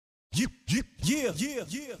Yeah.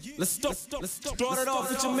 Let's start it off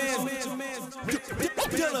with your man.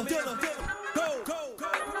 Dilla. Go.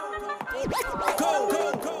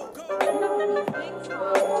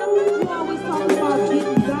 You always talk about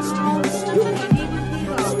getting down. You can't even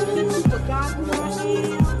get up. Since you forgot who I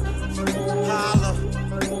am. Holla,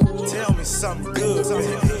 tell me something good,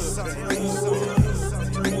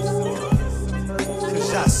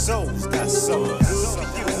 Cause y'all souls got something.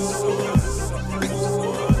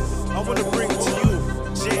 I wanna bring to you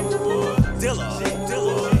J. Dilla.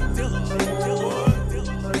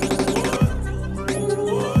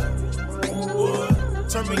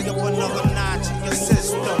 Turn me up another notch in your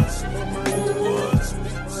system.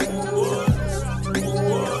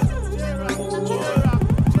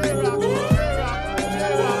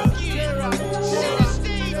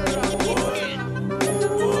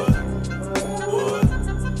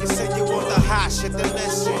 You said you want the hot shit, then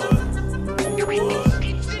listen.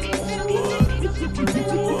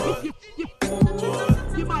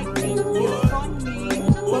 You might think it's funny,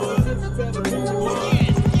 but it's better than you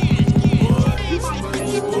might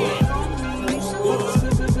think it's funny, but it's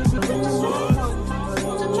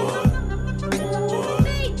better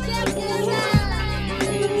than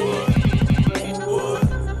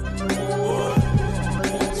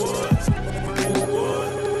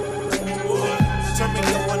Turn me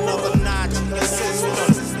up another notch in your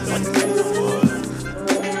system.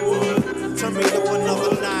 Turn me up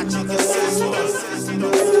another notch in your system.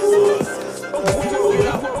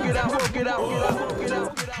 Get out.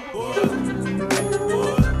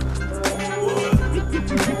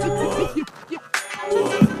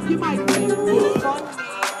 You might think it's funny,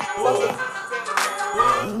 but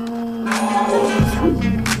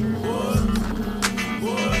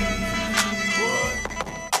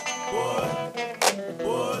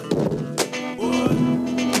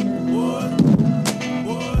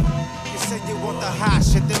You said you want the hot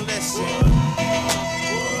shit, then listen.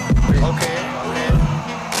 Okay.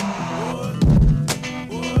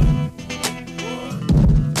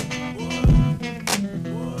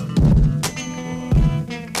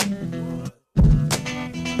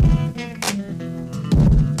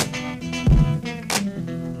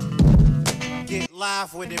 Get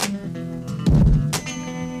live with it.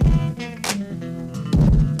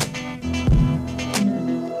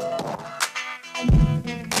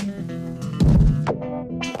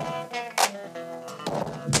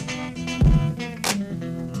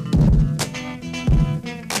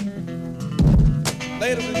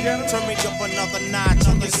 Ladies and gentlemen, Turn me up another notch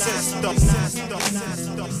on your system. You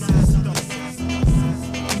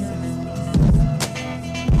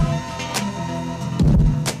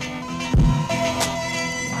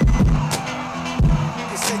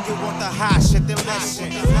said you want the hot shit, then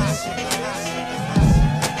listen.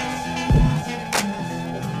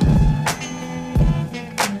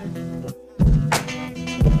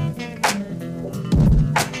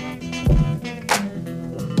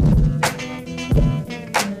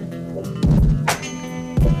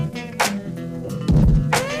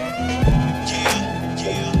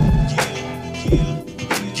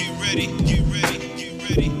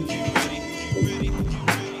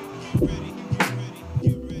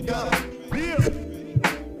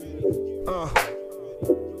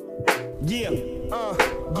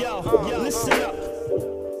 Yo, listen up.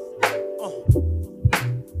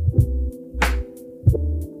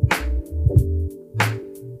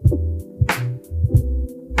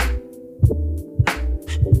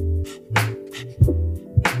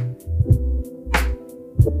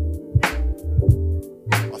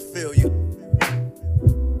 I feel you.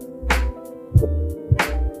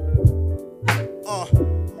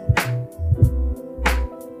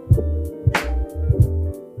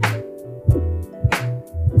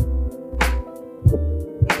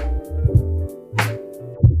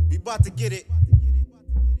 We about to get it.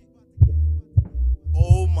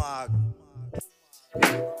 Oh my.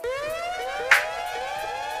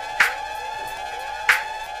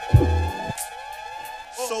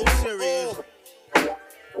 So serious.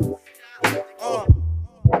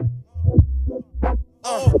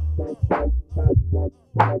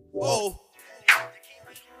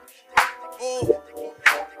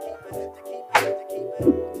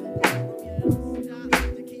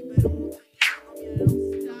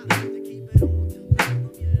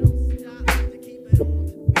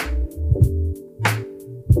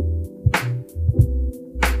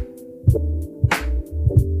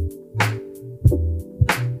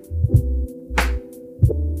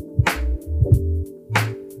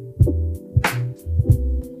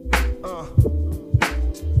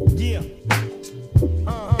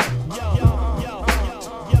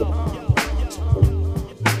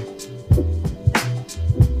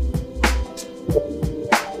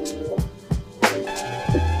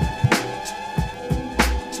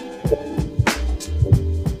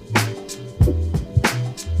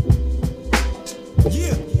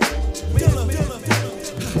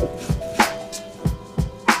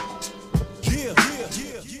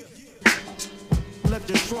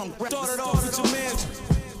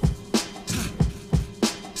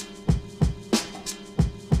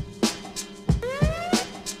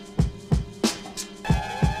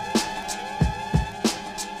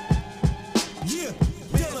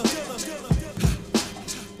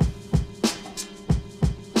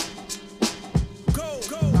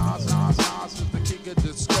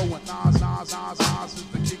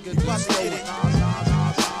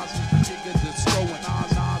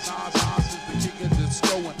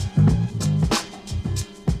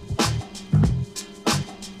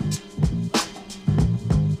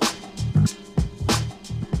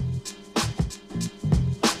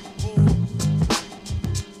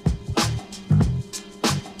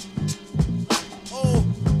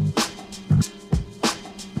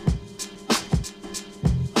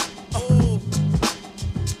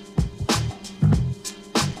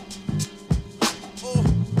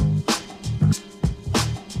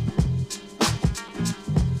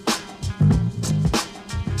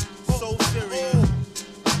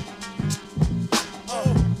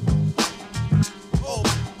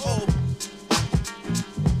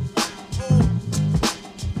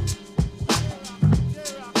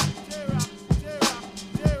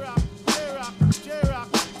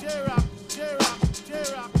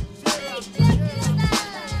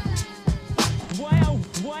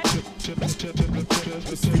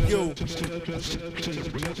 It's for you. It's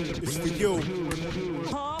for you.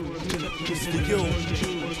 It's for you.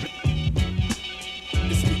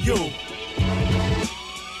 It's for you.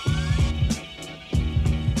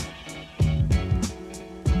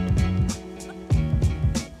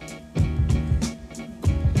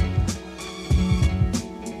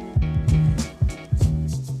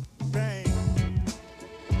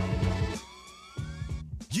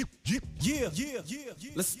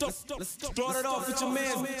 Let's start it off with your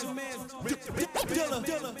man.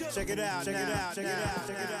 Check it out. Check it out. Check it out. Check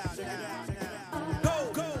it out. Check it out.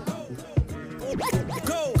 Go, go, go,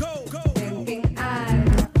 go, go.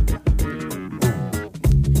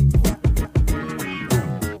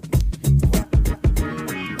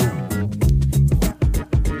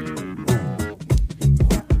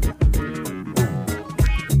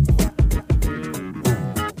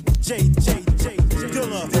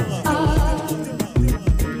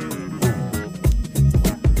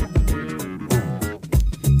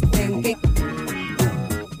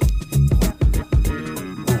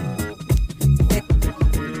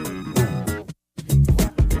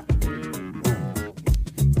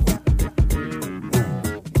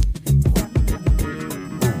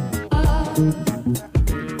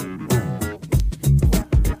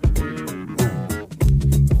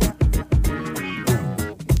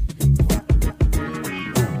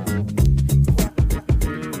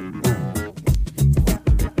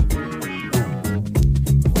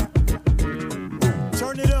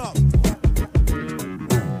 Turn it up.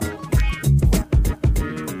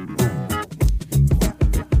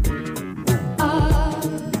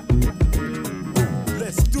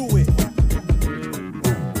 Let's do it.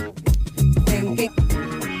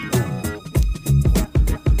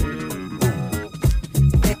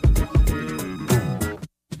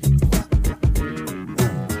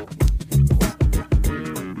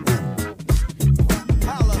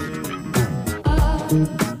 Holla.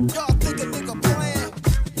 Y'all think a nigga playing?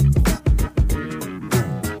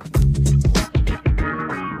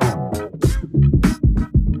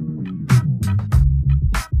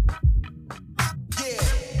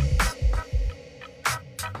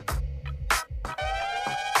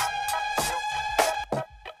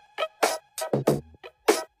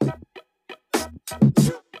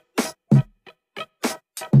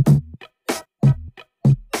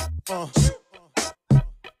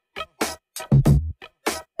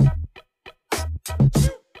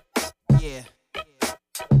 Yeah.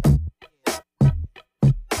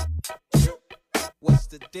 What's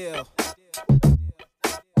the deal?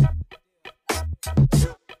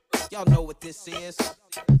 Y'all know what this is.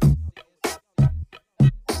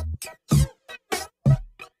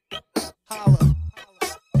 Holla.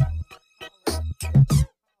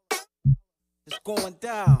 It's going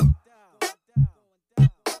down.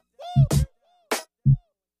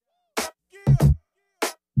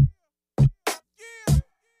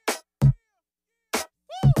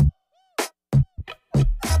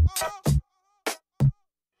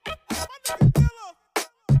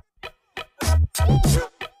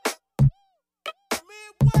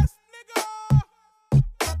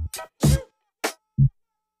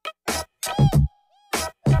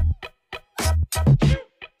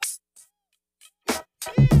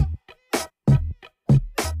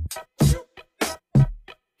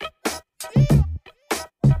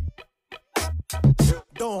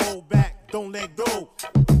 Don't hold back, don't let go.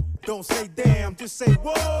 Don't say damn, just say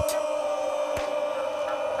whoa.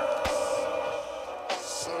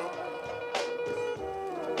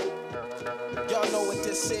 Y'all know what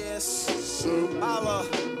this is. Holla.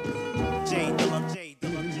 J Dillum, J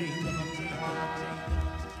Dillum, J Dillum,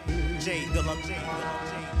 J Dillum, J Dillum.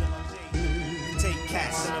 Take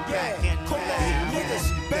cats in the back and Come on,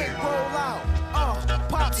 niggas, bankroll out.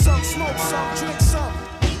 Pop some, smoke some, drink some.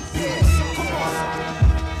 Yeah, come on.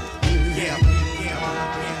 yeah,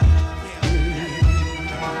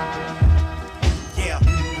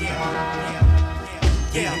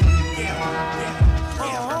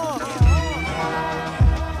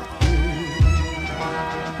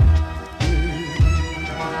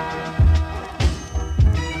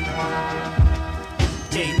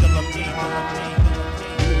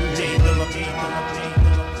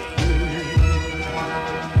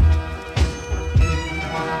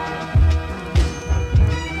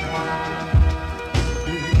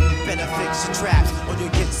 Better fix your traps or you'll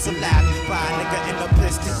get slapped by a nigga in a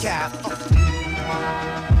pistol cap.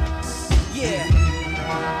 Yeah.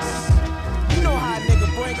 You know how a nigga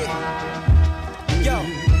bring it. Yo.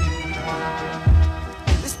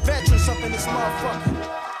 This veterans up in this motherfucker.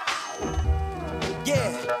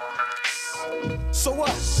 Yeah. So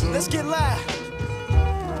what? Let's get live.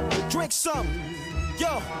 drink some.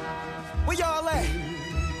 Yo, where y'all at?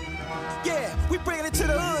 Yeah, we bringing it to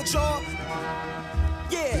the hood, y'all.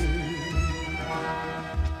 Yeah.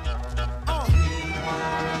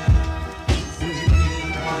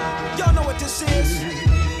 Y'all know what this is.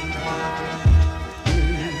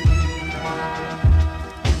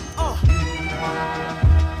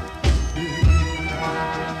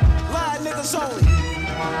 Live niggas only.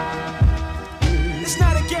 It's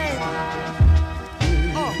not a game.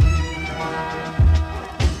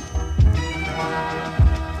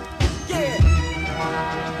 Yeah.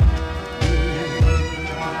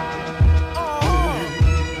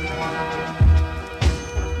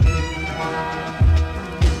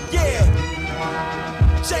 Yeah.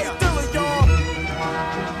 Jay Dilla, y'all.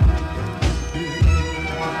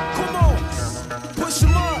 Come on. Push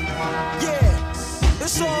 'em up. Yeah.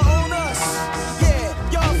 It's all on us.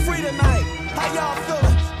 Yeah. Y'all free tonight. How y'all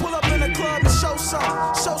feeling? Pull up in the club and show some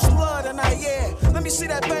love tonight, yeah. Let me see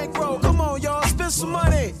that bankroll. Come on, y'all, spend some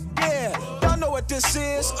money. Yeah, y'all know what this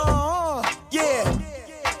is. Yeah.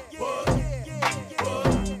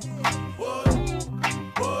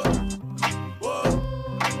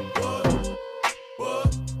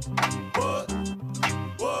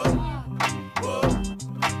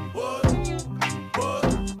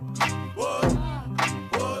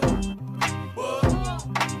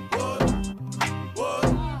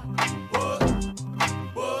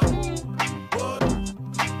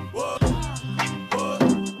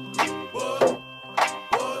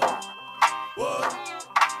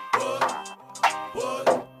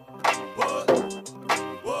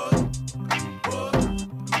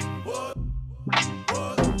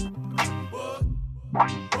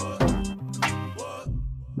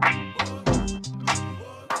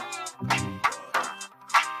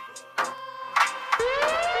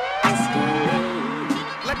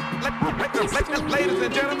 Ladies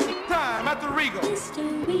and gentlemen, time at the Regal.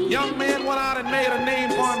 Young man went out and made a name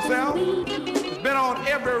for himself. He's been on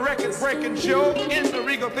every record-breaking show in the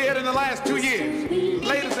Regal Theater in the last 2 years.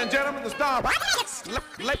 Ladies and gentlemen, the star.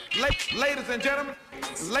 Ladies and gentlemen,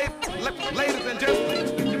 ladies and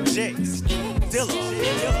gentlemen, Jay Dilla.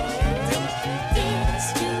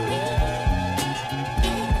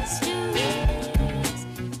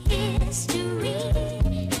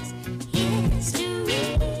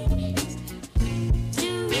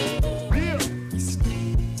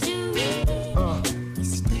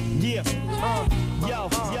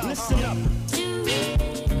 Listen up.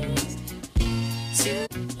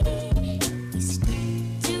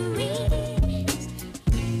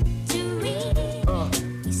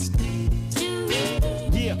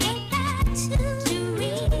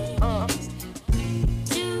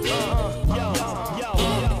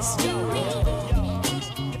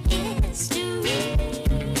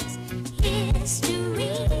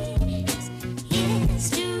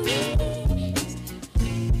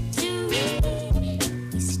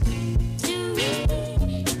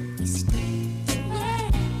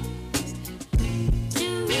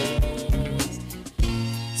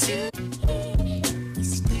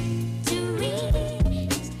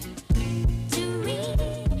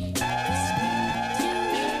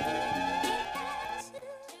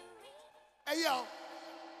 Hey yo,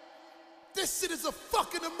 this shit is a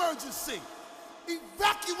fucking emergency.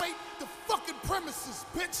 Evacuate the fucking premises,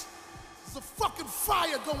 bitch. There's a fucking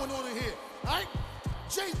fire going on in here, alright?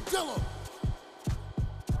 Jay Dilla.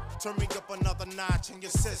 Turn me up another notch in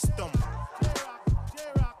your system.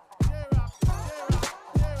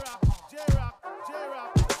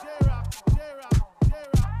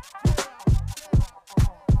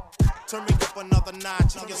 Turn me up another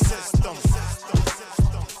notch in your system.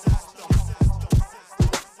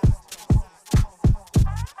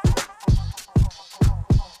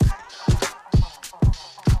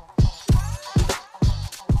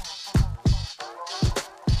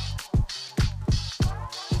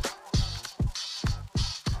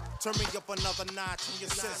 Turn me up another notch in your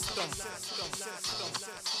system.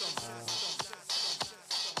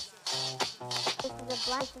 This is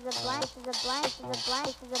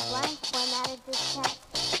a blank formatted diskette.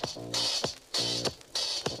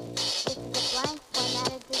 This is a blank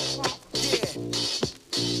formatted diskette. Yeah.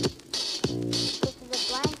 This is a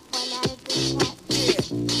blank formatted diskette. Yeah.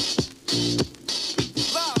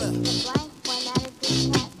 Louder. This is a blank formatted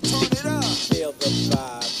diskette. Turn it up. Feel the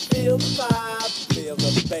vibe, feel the vibe, feel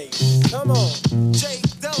the bass. Come on. Jay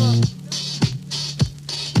Dilla.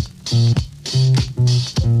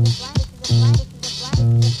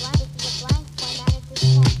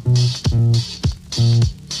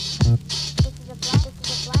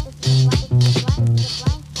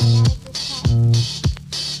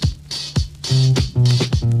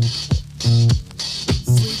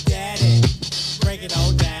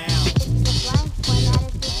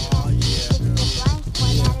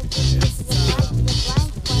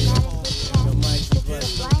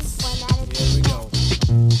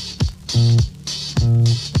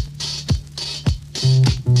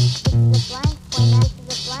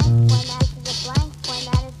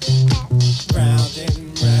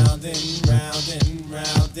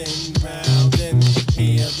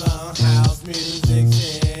 house music's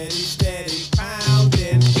steady, steady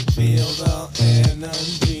pounding. Feel the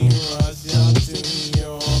energy rush up to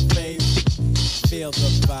your face. Feel the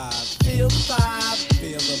vibe, feel the vibe,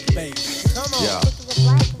 feel the bass. Come on. This is a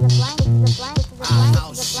blank, this is a blank, this is a blank,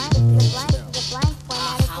 this is a blank, this is a blank, this is a blank,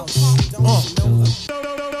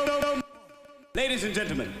 Ladies and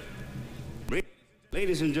gentlemen.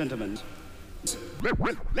 Ladies and gentlemen.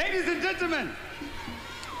 Ladies and gentlemen.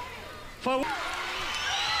 For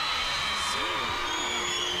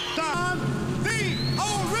The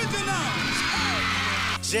original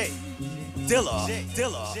J. Dilla.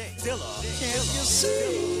 Can't you see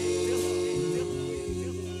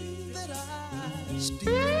that I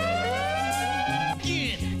still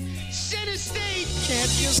again? Center stage.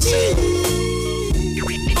 Can't you see?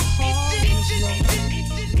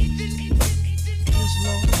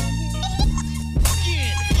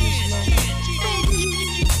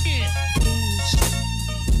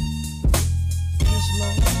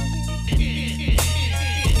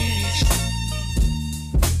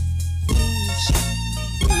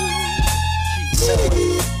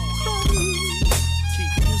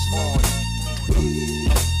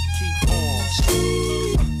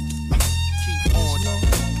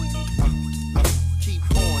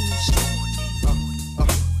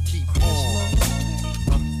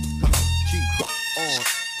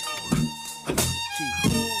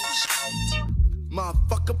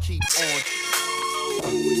 Motherfucker, keep on.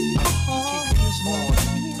 Keep on.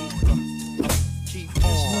 Keep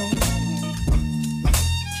on.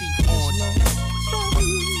 Keep on.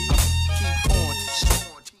 Keep on.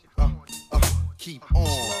 Keep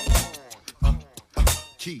on.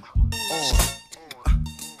 Keep on.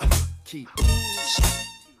 Keep.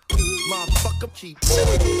 Motherfucker, keep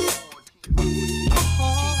on.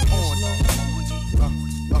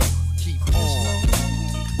 Keep on. Keep on.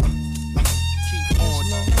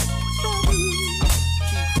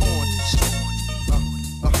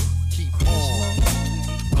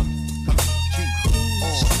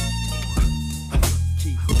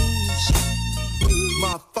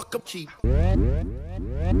 Motherfucker, keep.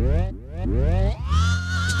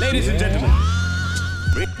 ladies and gentlemen.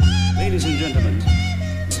 Ladies and gentlemen.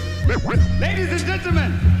 Ladies and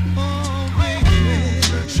gentlemen.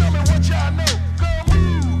 Show me what y'all know. Go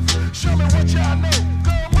move. Show me what y'all know.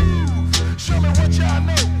 Go move. Show me what y'all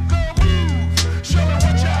know. Go move. Show me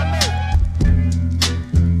what y'all know.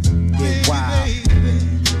 Get wild.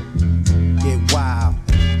 Get wild.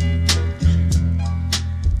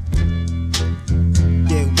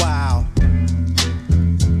 Get wild.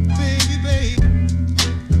 Baby, baby.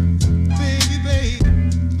 Baby, baby.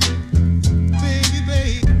 Baby,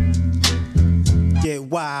 baby. Get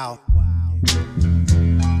wild.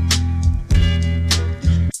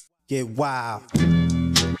 Get wild.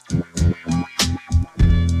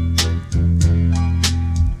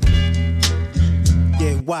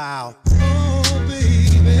 Get wild. Oh,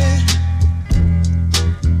 baby.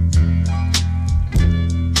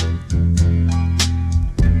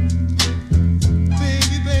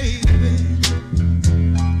 Baby, baby.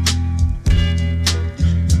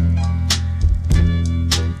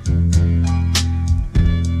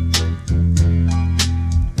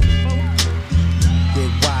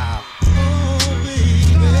 Get wild. Oh,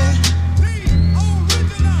 baby.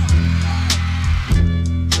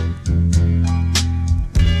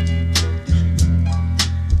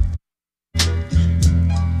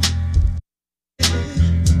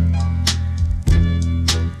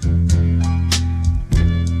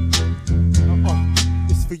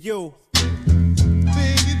 It's for you.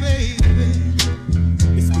 Baby, baby.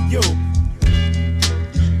 It's for you.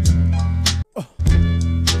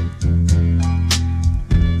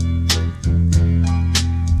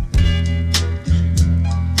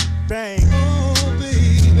 Bang. Oh,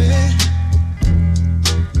 baby.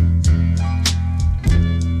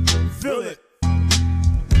 Feel it.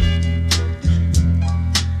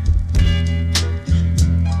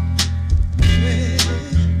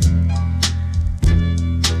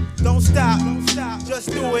 Don't stop. Just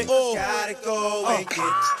do it. Oh. Gotta go and get.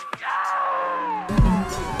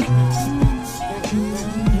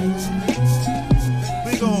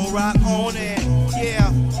 We gon' rock on it.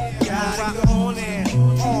 Yeah. Gotta rock on it.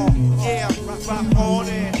 Yeah. Rock on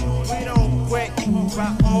it. We don't quit.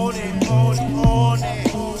 Rock on it. On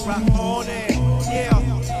it. Rock on it. Yeah.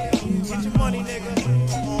 Get your money, nigga.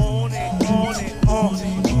 On it. On it. On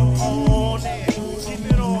it. On it. Keep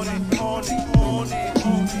it on it. On it. On it.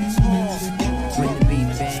 On it. When the beat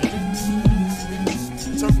bang,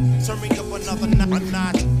 Turn me up another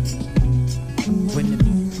notch. when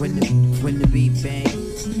the beat bang,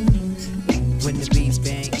 when the beat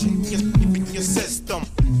bang, Your system.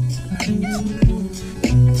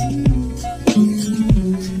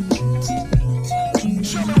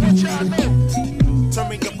 Show me what y'all know. Turn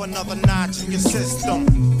me up another notch in your system.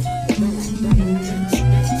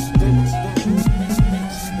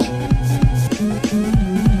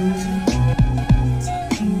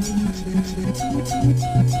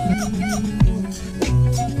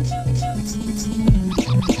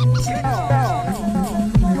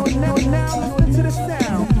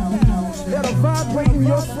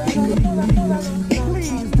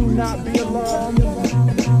 Please do not be alarmed.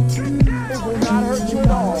 It will not hurt you at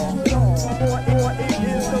all. Or it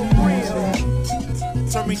is the real.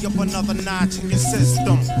 Turn me up another notch in your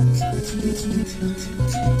system.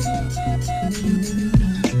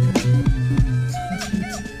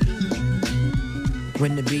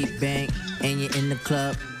 When the beat bang and you're in the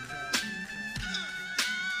club.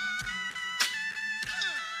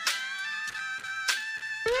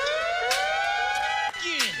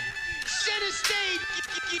 Center stage.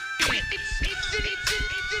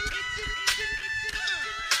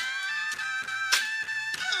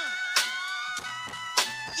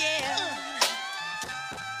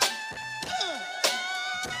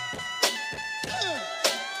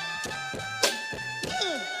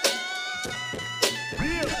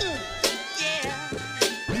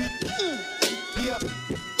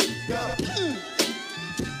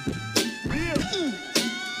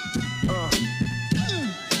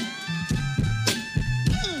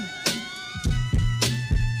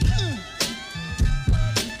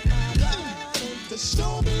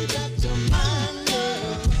 Show me that you're mine,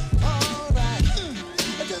 girl. Alright,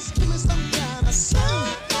 just give me some kind of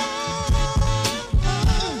sign.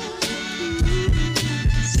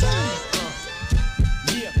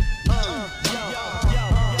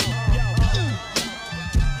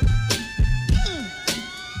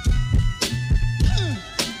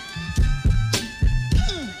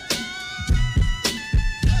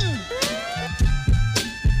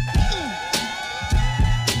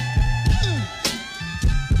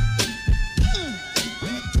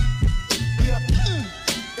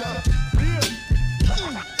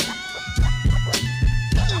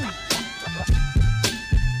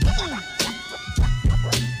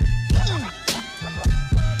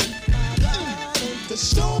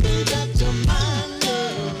 Show me that you're mine,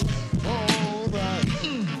 girl. Alright,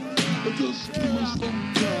 just give me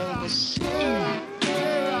some kind of sign.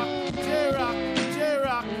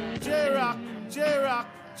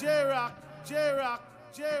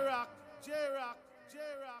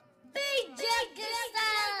 DJ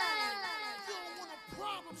You don't want no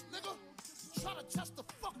problems, nigga. Try to test the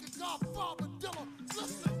fucking Godfather dealer.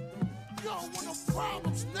 Listen, you don't want no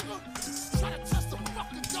problems, nigga. Try to test the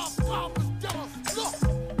fucking Godfather dealer. Look,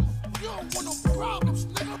 you don't want no problems,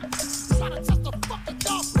 nigga. Try to test the fucking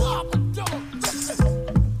Godfather dealer. Listen,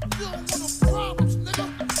 you don't want no problems, nigga.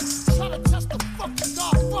 Try to test the fucking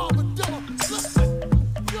Godfather dealer. Listen,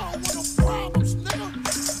 you don't want no problems, nigga.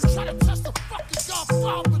 Try to test the fucking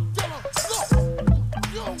Godfather dealer. Look,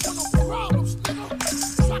 you don't want no problems, nigga.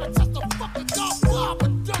 Try to test the fucking Godfather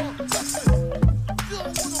dealer. Listen, you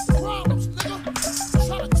don't want no problems, nigga.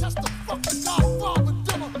 Try to test the fucking Godfather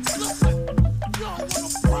dealer. Listen, you don't want no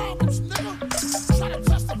problems, nigga. Try to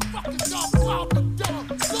test the fucking Godfather dealer.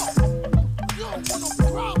 Look, you don't want no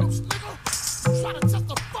problems, nigga. Try to test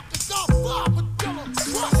the fucking Godfather dealer.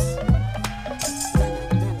 Trust.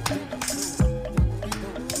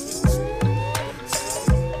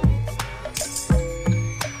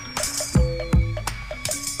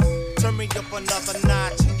 Turn me up another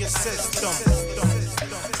notch in your system.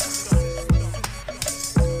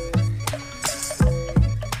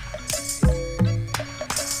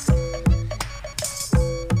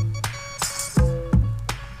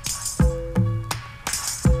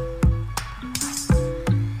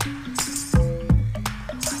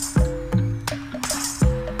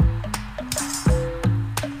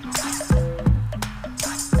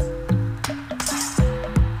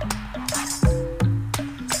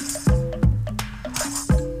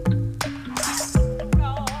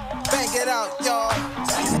 Bang it out, y'all.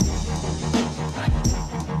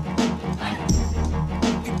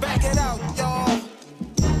 We bang it out, y'all.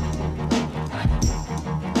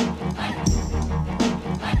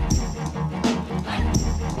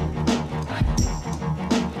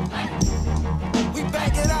 We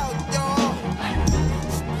bang it out, y'all.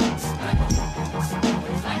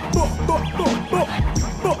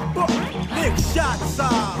 Big shots,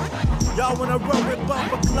 y'all wanna run with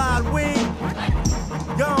Bumper Clyde Wing?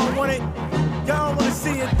 Y'all don't want it. Y'all don't wanna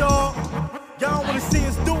see it, dog. Y'all don't wanna see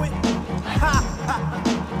us do it. Ha ha.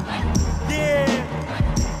 Yeah.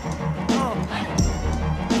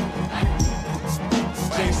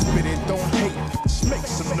 Jay spit it, don't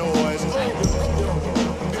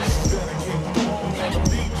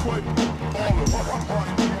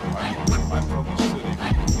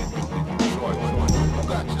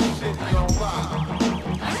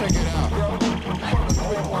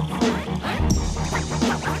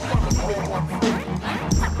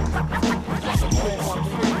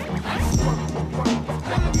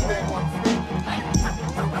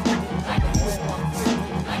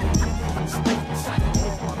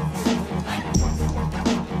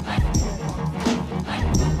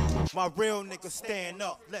my real niggas stand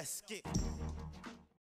up. Let's get